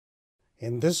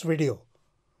In this video,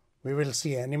 we will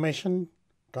see animation,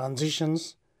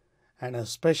 transitions, and a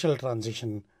special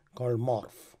transition called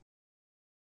Morph.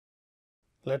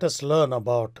 Let us learn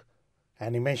about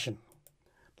animation.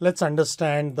 Let's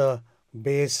understand the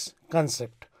base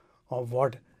concept of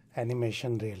what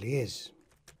animation really is.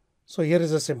 So here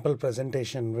is a simple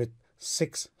presentation with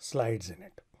 6 slides in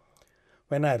it.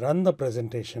 When I run the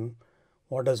presentation,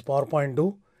 what does PowerPoint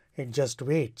do? It just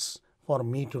waits for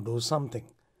me to do something.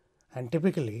 And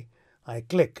typically, I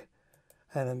click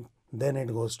and then it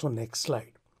goes to next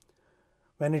slide.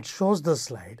 When it shows the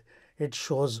slide, it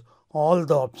shows all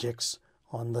the objects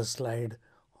on the slide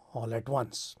all at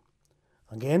once.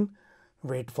 Again,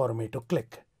 wait for me to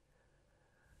click.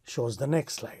 Shows the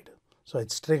next slide. So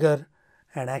it's trigger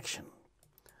and action.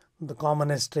 The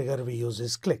commonest trigger we use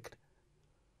is click.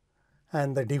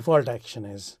 And the default action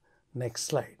is next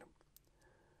slide.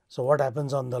 So what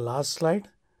happens on the last slide?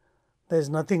 There is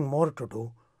nothing more to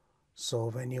do.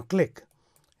 So when you click,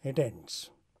 it ends.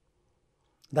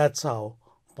 That's how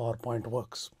PowerPoint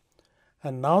works.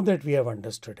 And now that we have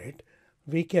understood it,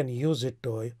 we can use it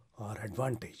to our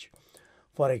advantage.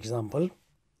 For example,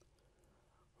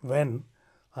 when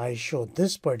I show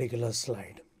this particular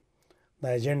slide,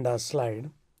 the agenda slide,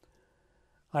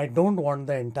 I don't want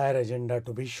the entire agenda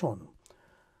to be shown.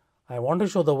 I want to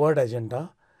show the word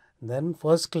agenda, then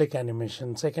first click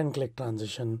animation, second click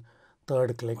transition,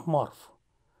 third click morph.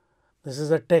 This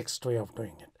is a text way of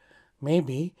doing it.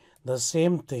 Maybe the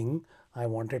same thing I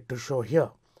wanted to show here.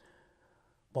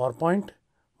 PowerPoint,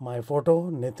 my photo,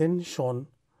 Nitin, shown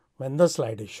when the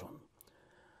slide is shown.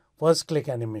 First click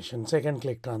animation, second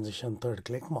click transition, third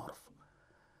click morph.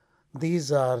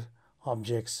 These are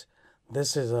objects.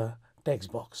 This is a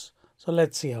text box. So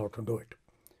let's see how to do it.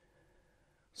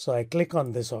 So I click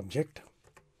on this object.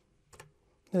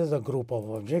 This is a group of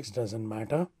objects, doesn't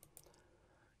matter.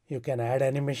 You can add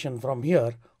animation from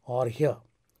here or here.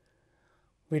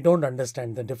 We don't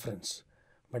understand the difference.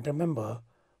 But remember,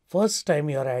 first time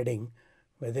you are adding,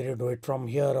 whether you do it from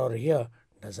here or here,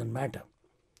 doesn't matter.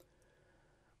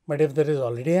 But if there is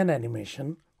already an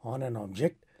animation on an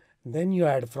object, then you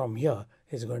add from here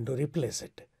is going to replace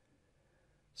it.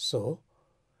 So,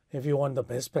 if you want the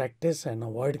best practice and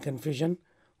avoid confusion,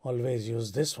 always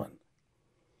use this one.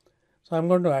 So I'm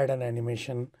going to add an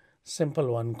animation,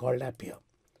 simple one called appear.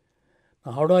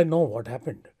 Now how do I know what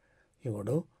happened? You go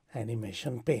to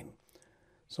animation pane.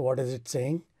 So what is it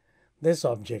saying? This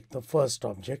object, the first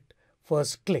object,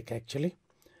 first click actually.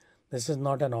 This is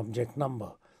not an object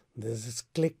number. This is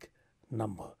click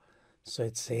number. So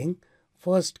it's saying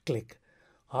first click.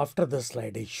 After the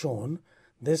slide is shown,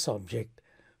 this object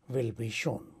will be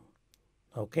shown.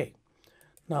 Okay.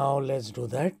 Now let's do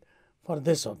that for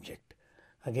this object.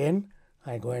 Again,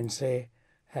 I go and say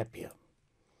appear.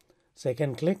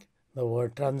 Second click, the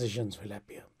word transitions will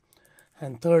appear.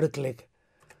 And third click,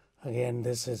 again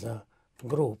this is a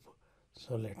group.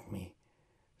 So let me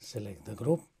select the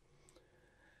group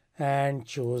and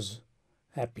choose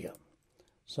appear.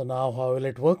 So now how will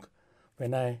it work?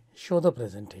 When I show the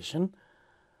presentation,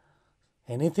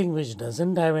 anything which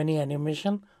doesn't have any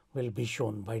animation will be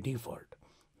shown by default.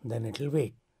 Then it will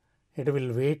wait. It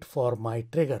will wait for my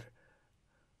trigger.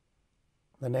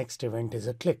 The next event is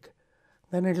a click.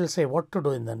 Then it will say what to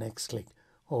do in the next click.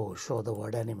 Oh, show the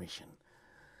word animation.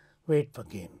 Wait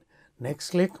again. Next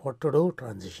click, what to do?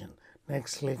 Transition.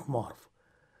 Next click, morph.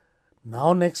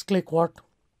 Now next click what?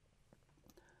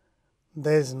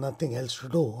 There is nothing else to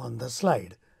do on the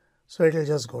slide. So it will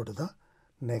just go to the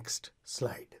next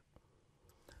slide.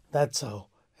 That's how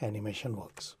animation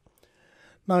works.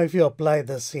 Now if you apply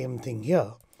the same thing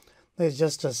here, there is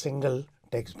just a single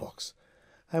text box.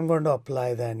 I'm going to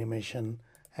apply the animation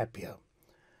appear.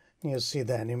 You see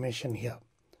the animation here.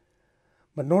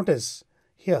 But notice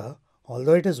here,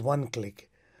 although it is one click,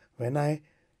 when I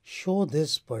show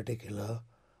this particular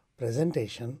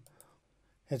presentation,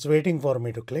 it's waiting for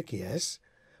me to click, yes.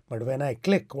 But when I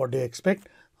click, what do you expect?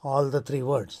 All the 3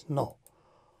 words? No.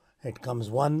 It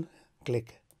comes one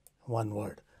click, one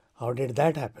word. How did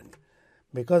that happen?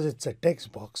 Because it's a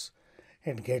text box,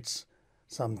 it gets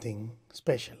something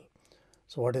special.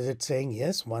 So what is it saying?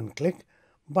 Yes, one click,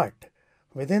 but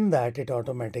within that it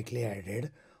automatically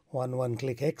added one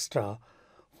click extra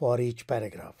for each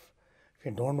paragraph. If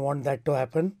you don't want that to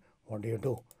happen, what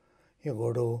do? You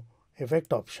go to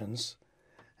effect options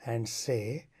and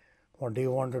say, what do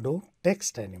you want to do?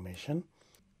 Text animation.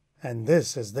 And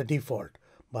this is the default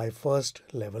by first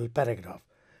level paragraph.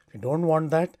 If you don't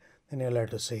want that, then you'll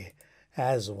have to say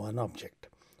as one object.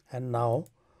 And now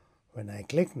when I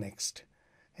click next,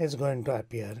 it's going to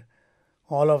appear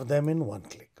all of them in one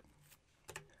click.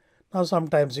 Now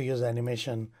sometimes we use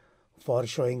animation for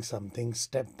showing something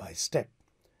step by step.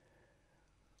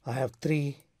 I have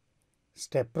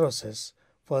 3-step process.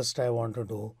 First I want to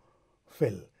do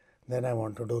fill, then I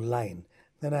want to do line,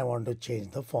 then I want to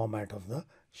change the format of the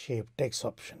shape text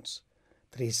options.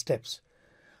 3 steps.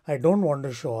 I don't want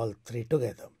to show all 3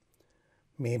 together.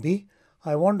 Maybe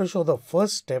I want to show the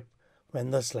first step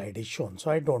when the slide is shown,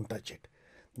 so I don't touch it.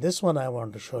 This one I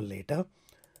want to show later.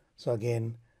 So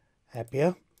again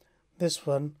appear. This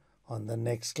one on the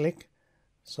next click.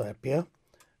 So appear.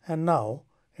 And now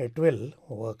it will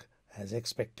work as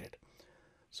expected.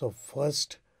 So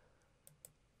first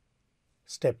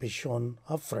step is shown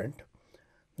up front.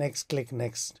 Next click,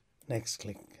 next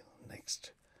click,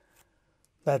 next.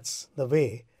 That's the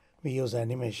way we use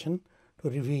animation to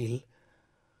reveal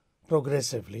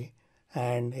progressively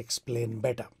and explain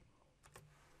better.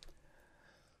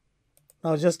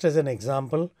 Now just as an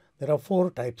example, there are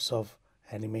 4 types of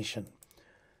animation.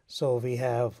 So we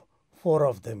have 4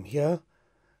 of them here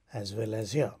as well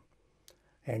as here.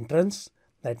 Entrance,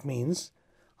 that means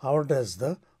how does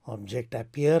the object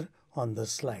appear on the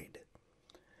slide.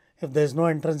 If there is no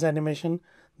entrance animation,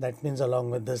 that means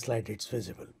along with the slide it's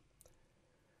visible.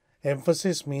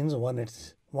 Emphasis means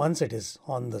once it is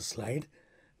on the slide,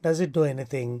 does it do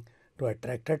anything to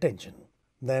attract attention?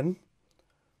 Then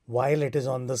while it is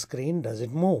on the screen, does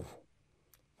it move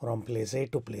from place A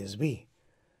to place B?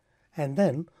 And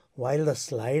then while the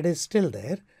slide is still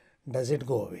there, does it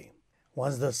go away?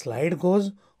 Once the slide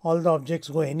goes, all the objects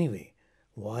go anyway.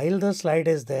 While the slide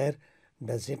is there,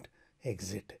 does it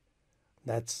exit?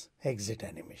 That's exit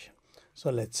animation. So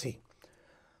let's see.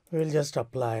 We will just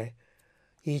apply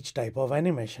each type of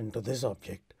animation to this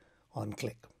object on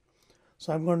click.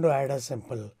 So I'm going to add a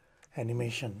simple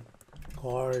animation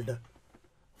called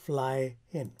fly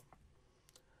in.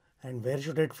 And where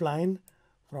should it fly in?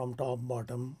 From top,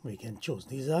 bottom, we can choose.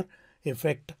 These are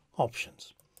effect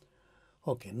options.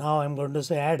 Okay, now I'm going to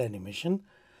say add animation,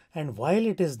 and while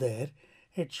it is there,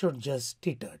 it should just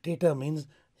teeter. Teeter means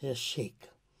just shake.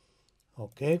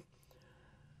 Okay.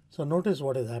 So notice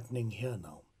what is happening here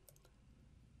now.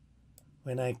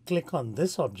 When I click on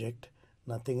this object,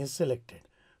 nothing is selected.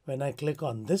 When I click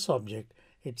on this object,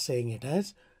 it's saying it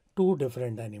has 2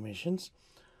 different animations.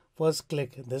 First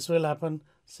click, this will happen.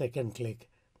 Second click,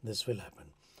 this will happen.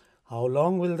 How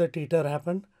long will the teeter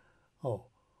happen? Oh,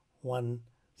 1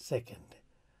 second.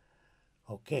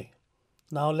 Okay.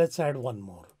 Now let's add one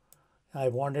more. I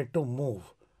want it to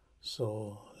move.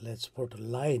 So let's put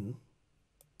line.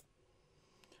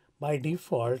 By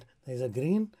default, there is a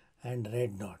green and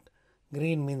red dot.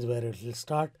 Green means where it will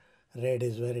start. Red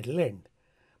is where it will end.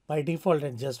 By default,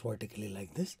 it's just vertically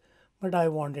like this. But I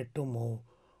want it to move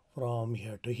from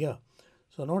here to here.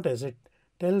 So notice it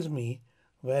tells me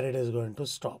where it is going to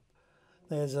stop.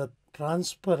 There is a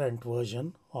transparent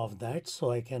version of that,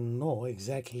 so I can know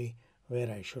exactly where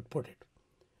I should put it.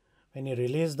 When you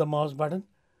release the mouse button,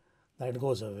 that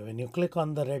goes away. When you click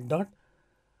on the red dot,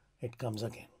 it comes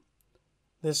again.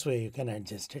 This way you can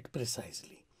adjust it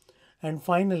precisely. And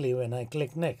finally, when I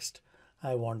click next,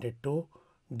 I want it to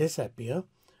disappear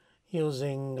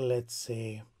using, let's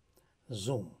say,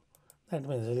 zoom. That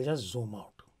means it will just zoom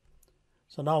out.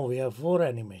 So now we have 4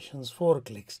 animations, 4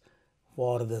 clicks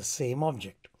for the same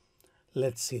object.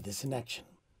 Let's see this in action.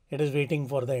 It is waiting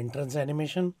for the entrance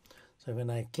animation. So when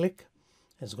I click,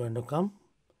 it's going to come.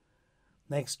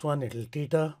 Next one, it will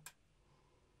teeter.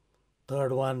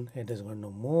 Third one, it is going to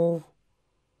move.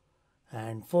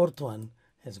 And fourth one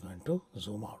is going to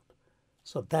zoom out.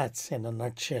 So that's in a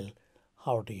nutshell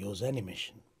how to use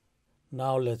animation.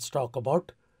 Now let's talk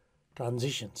about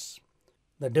transitions.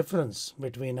 The difference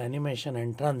between animation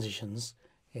and transitions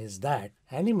is that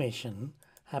animation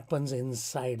happens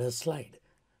inside a slide.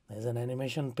 There's an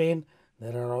animation pane,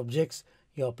 there are objects,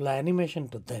 you apply animation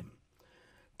to them.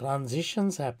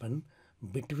 Transitions happen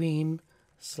between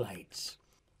slides.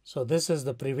 So this is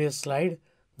the previous slide,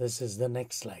 this is the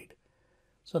next slide.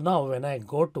 So now when I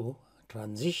go to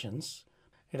transitions,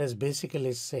 it is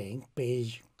basically saying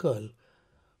page curl,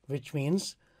 which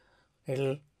means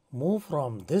it'll move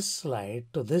from this slide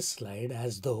to this slide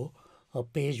as though a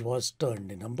page was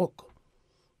turned in a book.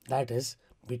 That is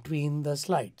between the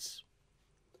slides.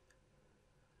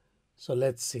 So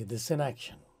let's see this in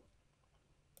action.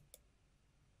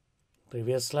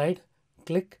 Previous slide,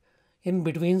 click. In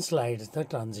between slides, the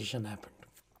transition happened.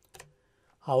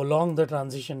 How long the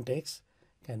transition takes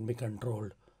can be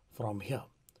controlled from here.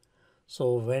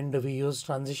 So when do we use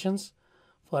transitions?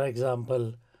 For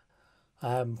example,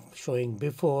 I am showing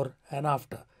before and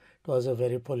after. It was a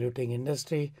very polluting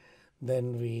industry.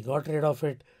 Then we got rid of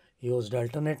it, used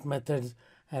alternate methods,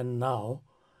 and now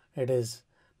it is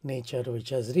nature which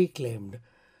has reclaimed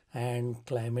and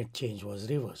climate change was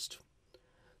reversed.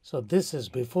 So this is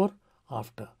before,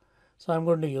 after. So I'm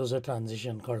going to use a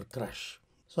transition called crush.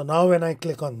 So now when I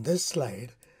click on this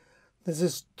slide, this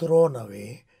is thrown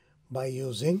away by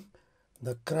using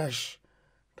the crush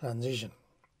transition.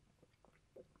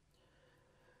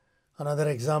 Another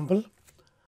example.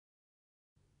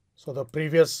 So the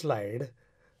previous slide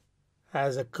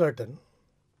has a curtain.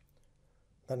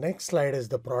 The next slide is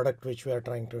the product which we are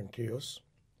trying to introduce.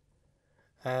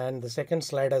 And the second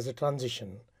slide has a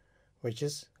transition, which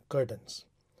is curtains.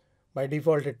 By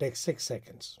default, it takes 6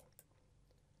 seconds.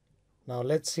 Now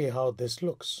let's see how this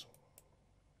looks.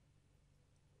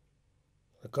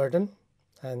 The curtain,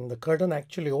 and the curtain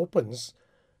actually opens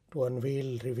to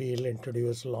unveil, reveal,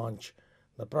 introduce, launch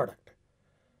the product.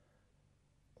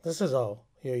 This is how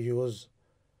you use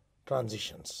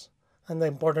transitions. And the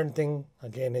important thing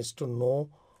again is to know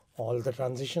all the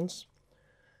transitions.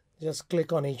 Just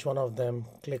click on each one of them,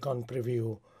 click on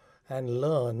preview, and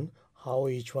learn how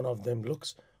each one of them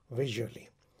looks visually.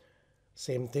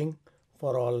 Same thing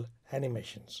for all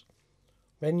animations.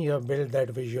 When you have built that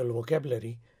visual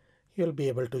vocabulary, you'll be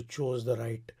able to choose the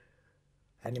right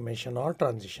animation or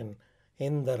transition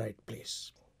in the right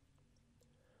place.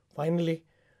 Finally,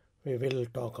 we will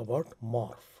talk about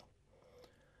morph.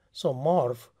 So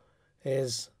morph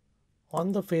is,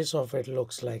 on the face of it,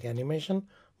 looks like animation,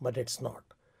 but it's not.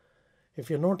 If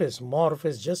you notice, morph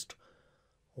is just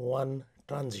one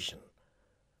transition.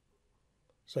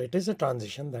 So it is a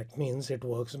transition. That means it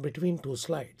works between two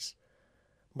slides,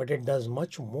 but it does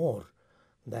much more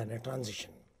than a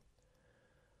transition.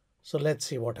 So let's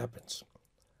see what happens.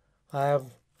 I have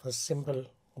a simple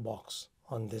box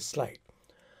on this slide.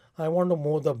 I want to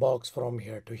move the box from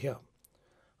here to here.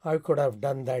 I could have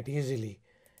done that easily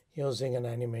using an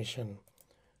animation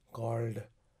called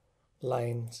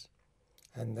lines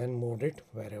and then moved it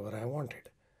wherever I wanted.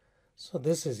 So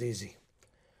this is easy.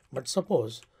 But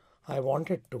suppose I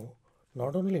wanted to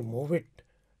not only move it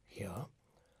here,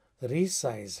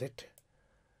 resize it,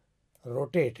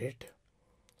 rotate it,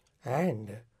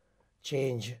 and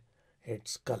change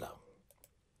its color.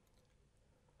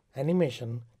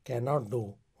 Animation cannot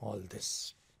do all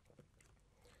this.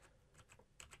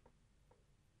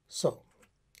 So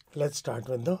let's start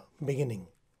with the beginning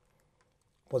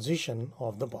position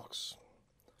of the box.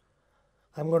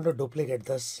 I'm going to duplicate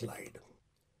the slide.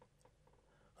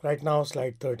 Right now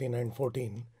slide 13 and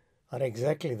 14 are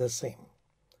exactly the same.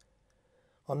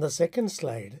 On the second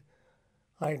slide,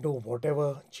 I do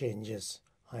whatever changes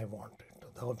I want to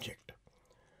the object.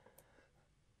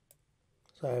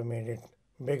 So I made it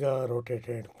bigger,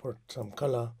 rotated, put some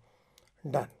color,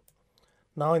 done.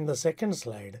 Now in the second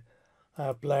slide, I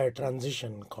apply a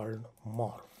transition called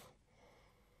morph.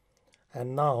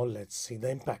 And now let's see the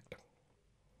impact.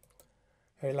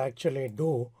 I'll actually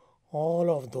do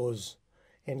all of those,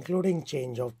 including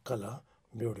change of color,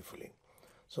 beautifully.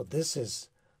 So this is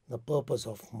the purpose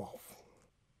of morph.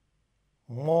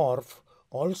 Morph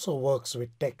also works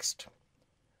with text.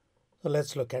 So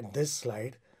let's look at this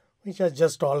slide, which has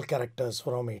just all characters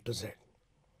from A to Z.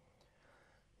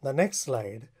 The next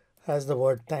slide has the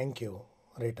word thank you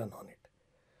written on it.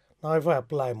 Now if I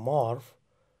apply morph,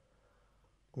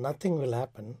 nothing will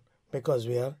happen because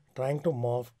we are trying to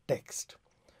morph text.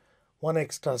 One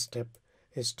extra step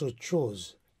is to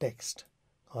choose text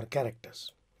or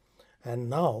characters. And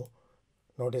now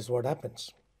notice what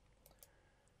happens.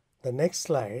 The next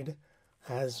slide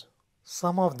has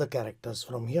some of the characters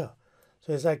from here.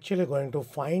 So it's actually going to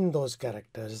find those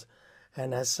characters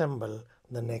and assemble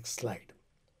the next slide.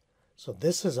 So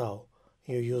this is how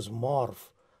you use morph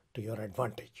to your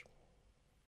advantage.